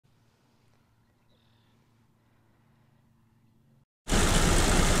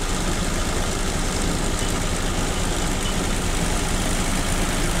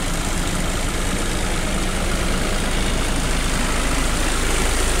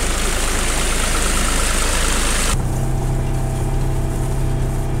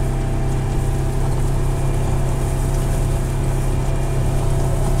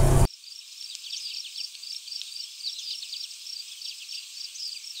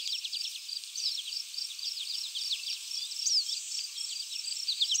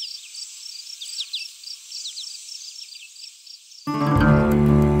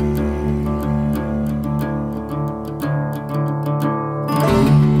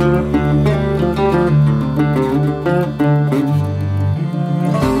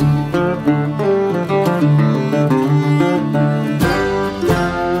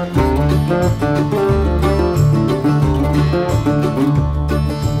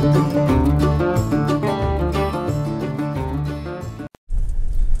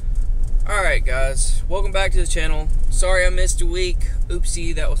Welcome back to the channel. Sorry I missed a week.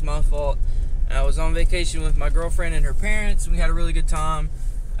 Oopsie, that was my fault. I was on vacation with my girlfriend and her parents. We had a really good time.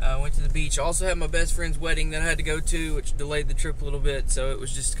 Went to the beach. Also had my best friend's wedding that I had to go to, which delayed the trip a little bit. So it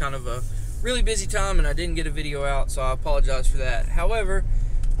was just kind of a really busy time and I didn't get a video out, so I apologize for that. However,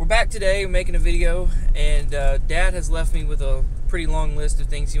 we're back today making a video, and Dad has left me with a pretty long list of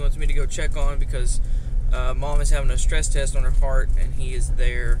things he wants me to go check on because Mom is having a stress test on her heart and he is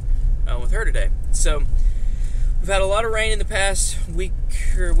there with her today. So we've had a lot of rain in the past week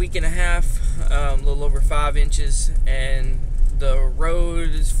or week and a half, a little over 5 inches, and the road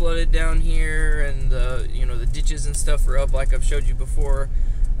is flooded down here, and the ditches and stuff are up like I've showed you before.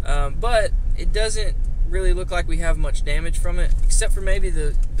 But it doesn't really look like we have much damage from it, except for maybe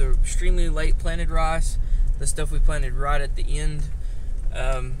the extremely late planted rice, the stuff we planted right at the end,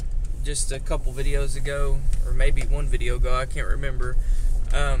 just a couple videos ago, or maybe one video ago, I can't remember.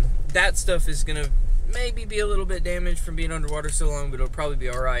 That stuff is gonna maybe be a little bit damaged from being underwater so long, but it'll probably be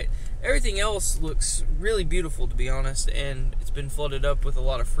all right. Everything else looks really beautiful, to be honest, and it's been flooded up with a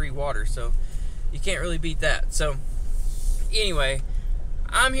lot of free water, so you can't really beat that. So anyway,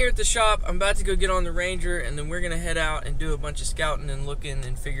 I'm here at the shop. I'm about to go get on the Ranger, and then we're gonna head out and do a bunch of scouting and looking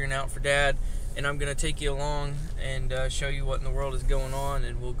and figuring out for Dad, and I'm gonna take you along and show you what in the world is going on,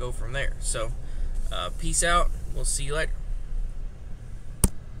 and we'll go from there. So peace out. We'll see you later.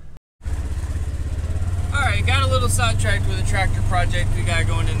 Alright, got a little sidetracked with a tractor project we got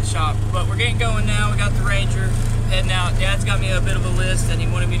going in the shop, but we're getting going now. We got the Ranger heading out. Dad's got me a bit of a list, and he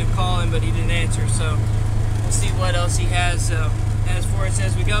wanted me to call him, but he didn't answer, so we'll see what else he has for us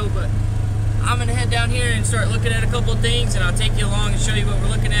as we go. But I'm gonna head down here and start looking at a couple of things, and I'll take you along and show you what we're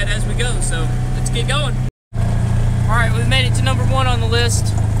looking at as we go. So let's get going. Alright, we've made it to number 1 on the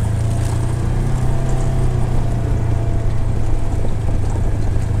list.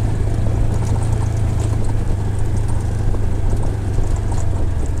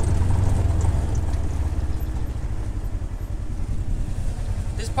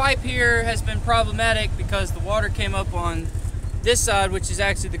 Pipe here has been problematic because the water came up on this side, which is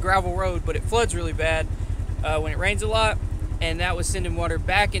actually the gravel road, but it floods really bad when it rains a lot, and that was sending water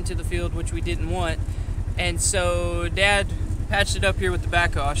back into the field, which we didn't want. And so Dad patched it up here with the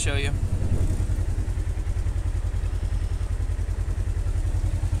backhoe. I'll show you.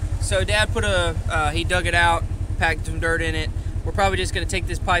 So Dad put he dug it out, packed some dirt in it. We're probably just going to take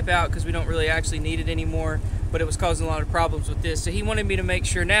this pipe out because we don't really actually need it anymore, but it was causing a lot of problems with this. So he wanted me to make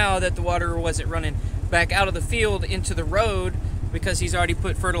sure now that the water wasn't running back out of the field into the road, because he's already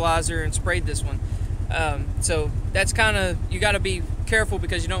put fertilizer and sprayed this one. So that's kind of, you got to be careful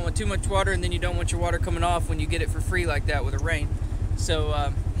because you don't want too much water, and then you don't want your water coming off when you get it for free like that with a rain.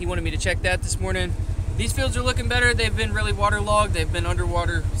 So he wanted me to check that this morning. These fields are looking better. They've been really waterlogged. They've been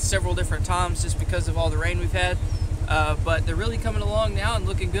underwater several different times just because of all the rain we've had. But they're really coming along now and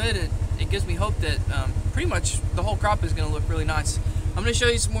looking good. It gives me hope that pretty much the whole crop is going to look really nice. I'm going to show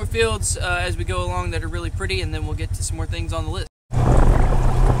you some more fields as we go along that are really pretty, and then we'll get to some more things on the list.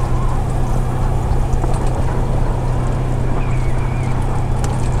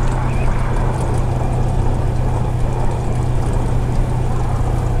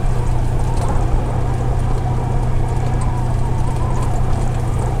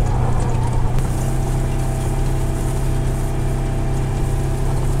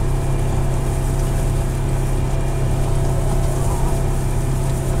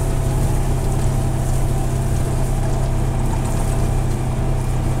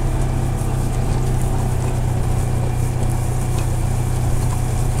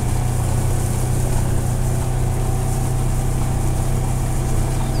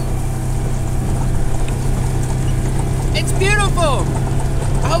 It's beautiful!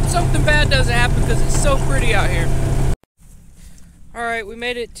 I hope something bad doesn't happen because it's so pretty out here. Alright, we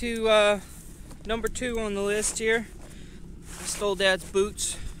made it to number 2 on the list here. I stole Dad's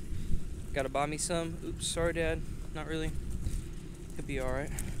boots. Gotta buy me some. Oops, sorry Dad. Not really. Could be alright.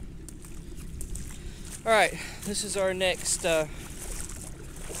 Alright, this is our next thing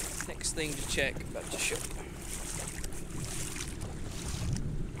to check. I'm about to show you.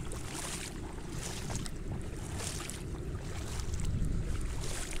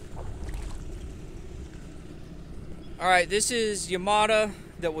 Alright, this is Yamada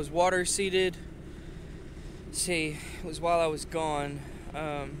that was water seeded. See, it was while I was gone.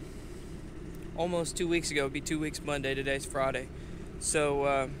 Almost 2 weeks ago. It'd be 2 weeks Monday. Today's Friday.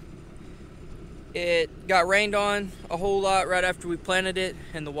 So it got rained on a whole lot right after we planted it,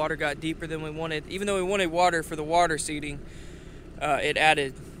 and the water got deeper than we wanted. Even though we wanted water for the water seeding, it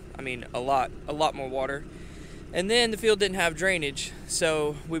added, I mean, a lot more water. And then the field didn't have drainage,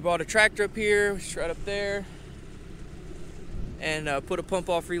 so we bought a tractor up here, right up there, and put a pump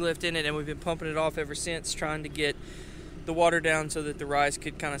off relift in it, and we've been pumping it off ever since, trying to get the water down so that the rice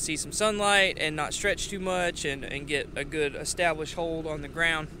could kind of see some sunlight and not stretch too much, and get a good established hold on the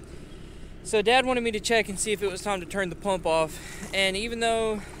ground. So Dad wanted me to check and see if it was time to turn the pump off, and even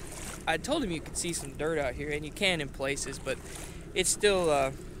though I told him you could see some dirt out here, and you can in places, but it's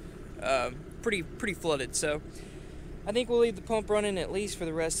still pretty flooded. So I think we'll leave the pump running at least for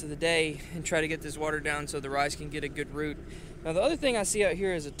the rest of the day and try to get this water down so the rice can get a good root. Now the other thing I see out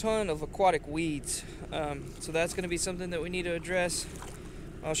here is a ton of aquatic weeds, so that's going to be something that we need to address.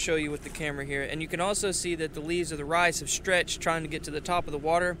 I'll show you with the camera here, and you can also see that the leaves of the rice have stretched trying to get to the top of the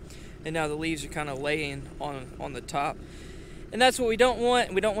water, and now the leaves are kind of laying on the top. And that's what we don't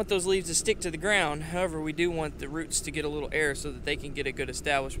want. We don't want those leaves to stick to the ground. However, we do want the roots to get a little air so that they can get a good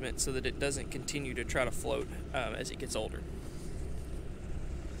establishment, so that it doesn't continue to try to float as it gets older.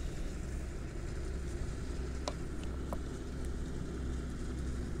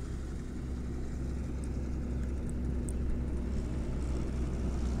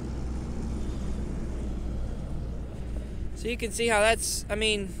 So you can see how that's, I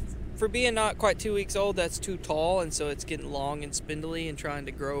mean, for being not quite 2 weeks old, that's too tall, and so it's getting long and spindly and trying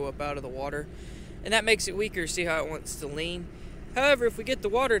to grow up out of the water. And that makes it weaker. See how it wants to lean? However, if we get the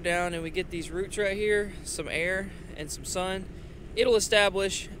water down and we get these roots right here, some air and some sun, it'll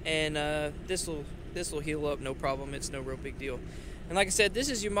establish, and this will heal up no problem. It's no real big deal. And like I said, this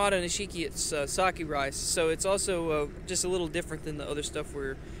is Yamada Nishiki. It's sake rice, so it's also just a little different than the other stuff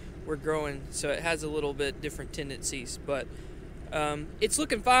we're growing. So it has a little bit different tendencies, but it's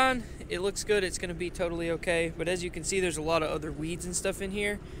looking fine. It looks good. It's going to be totally okay. But as you can see, there's a lot of other weeds and stuff in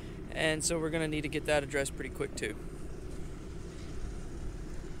here, and so we're going to need to get that addressed pretty quick too.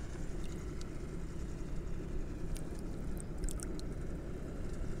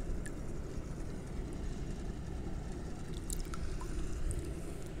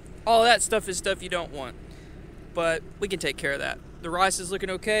 All that stuff is stuff you don't want, but we can take care of that. The rice is looking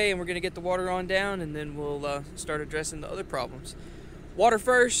okay, and we're going to get the water on down, and then we'll start addressing the other problems. Water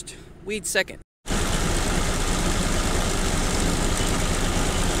first, weeds second.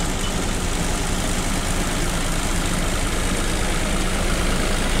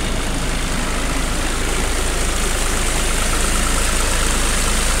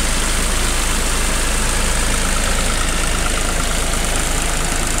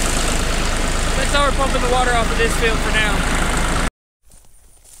 That's how we're pumping the water off of this field for now.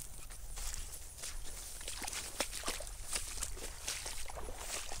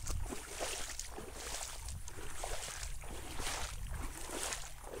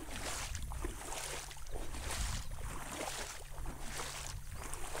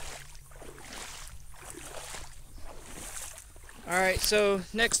 Alright, so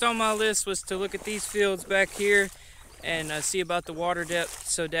next on my list was to look at these fields back here and see about the water depth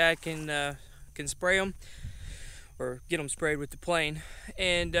so Dad can spray them, or get them sprayed with the plane.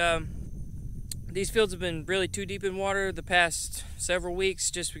 And these fields have been really too deep in water the past several weeks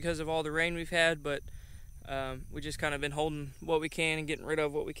just because of all the rain we've had, but we just kind of been holding what we can and getting rid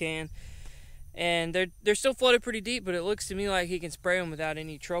of what we can. And they're still flooded pretty deep, but it looks to me like he can spray them without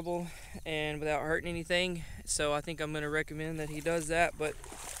any trouble and without hurting anything. So I think I'm going to recommend that he does that. But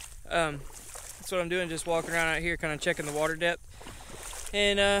that's what I'm doing, just walking around out here kind of checking the water depth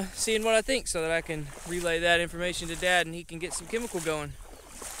and seeing what I think so that I can relay that information to Dad and he can get some chemical going.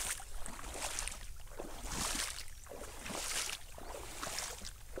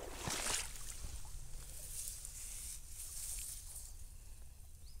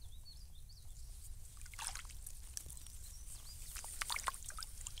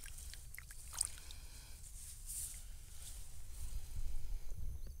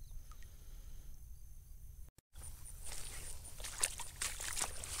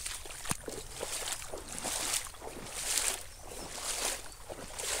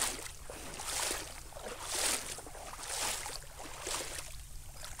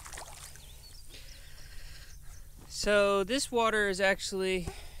 So this water is actually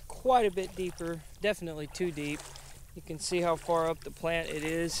quite a bit deeper, definitely too deep. You can see how far up the plant it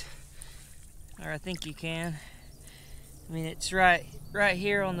is, or I think you can. I mean, it's right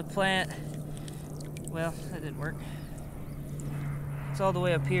here on the plant. Well, that didn't work. It's all the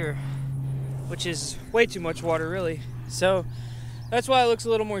way up here, which is way too much water really. So that's why it looks a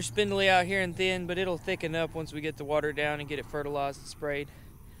little more spindly out here and thin, but it'll thicken up once we get the water down and get it fertilized and sprayed.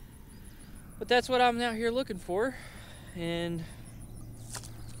 But that's what I'm out here looking for, and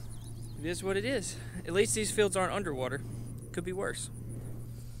it is what it is. At least these fields aren't underwater. Could be worse.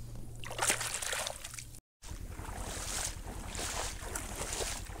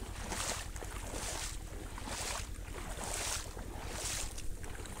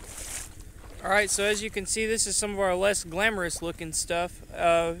 Alright, so as you can see, this is some of our less glamorous looking stuff.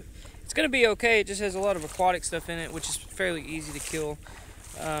 It's going to be okay. It just has a lot of aquatic stuff in it, which is fairly easy to kill.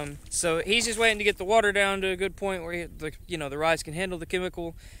 So he's just waiting to get the water down to a good point where the rice can handle the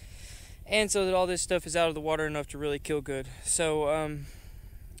chemical, and so that all this stuff is out of the water enough to really kill good. So I'm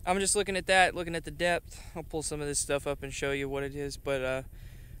just looking at that, looking at the depth. I'll pull some of this stuff up and show you what it is, but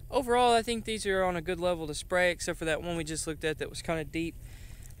overall I think these are on a good level to spray, except for that one we just looked at that was kind of deep.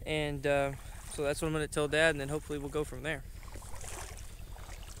 And so that's what I'm going to tell Dad, and then hopefully we'll go from there.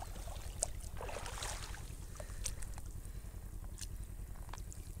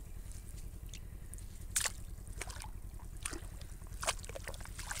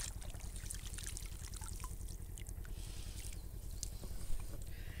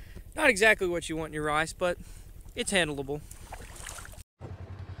 Not exactly what you want in your rice, but it's handleable.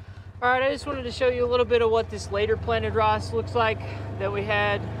 Alright, I just wanted to show you a little bit of what this later planted rice looks like that we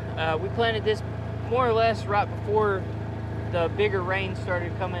had. We planted this more or less right before the bigger rain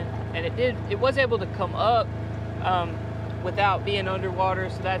started coming, and it was able to come up without being underwater,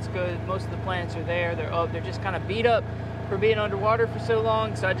 so that's good. Most of the plants are there, they're up, they're just kind of beat up for being underwater for so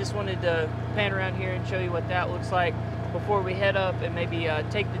long. So I just wanted to pan around here and show you what that looks like before we head up, and maybe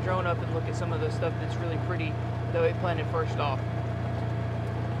take the drone up and look at some of the stuff that's really pretty that we planted first off.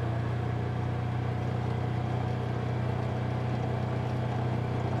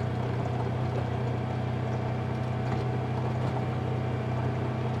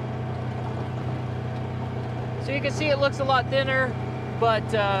 So you can see it looks a lot thinner,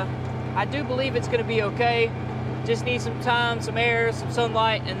 but I do believe it's going to be okay. Just need some time, some air, some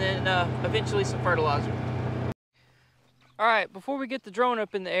sunlight, and then eventually some fertilizer. Alright, before we get the drone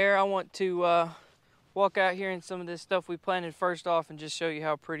up in the air, I want to walk out here in some of this stuff we planted first off and just show you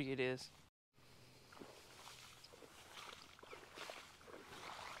how pretty it is.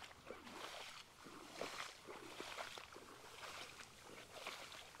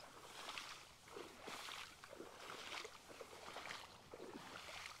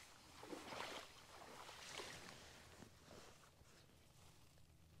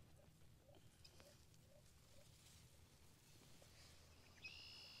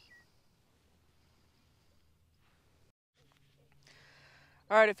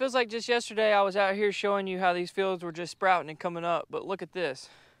 Alright, it feels like just yesterday I was out here showing you how these fields were just sprouting and coming up, but look at this.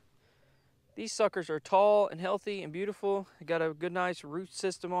 These suckers are tall and healthy and beautiful. They got a good nice root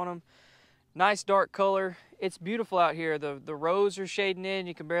system on them. Nice dark color. It's beautiful out here. The rows are shading in.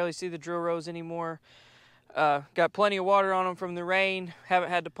 You can barely see the drill rows anymore. Got plenty of water on them from the rain. Haven't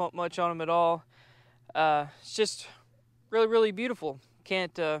had to pump much on them at all. It's just really, really beautiful.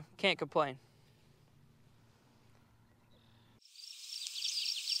 Can't complain.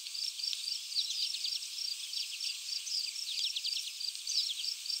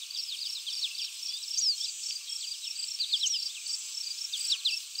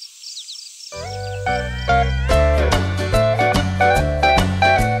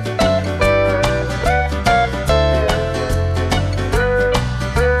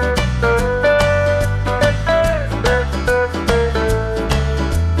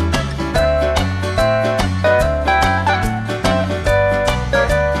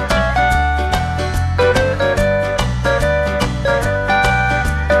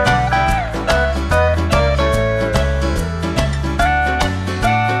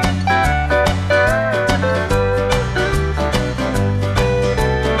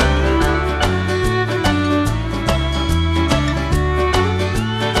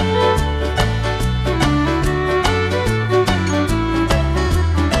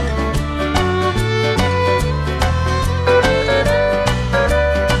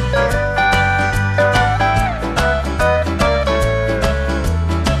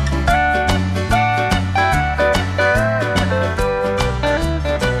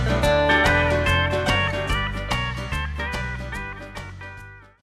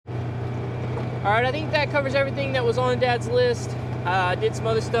 Alright, I think that covers everything that was on Dad's list. I did some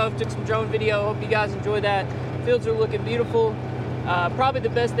other stuff, took some drone video. Hope you guys enjoyed that. Fields are looking beautiful. Probably the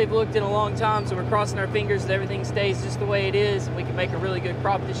best they've looked in a long time, so we're crossing our fingers that everything stays just the way it is and we can make a really good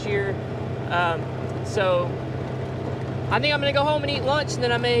crop this year. So I think I'm gonna go home and eat lunch, and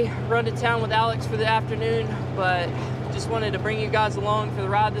then I may run to town with Alex for the afternoon, but just wanted to bring you guys along for the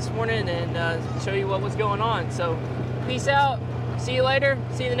ride this morning and show you what was going on. So peace out, see you later,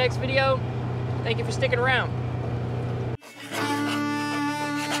 see you in the next video. Thank you for sticking around.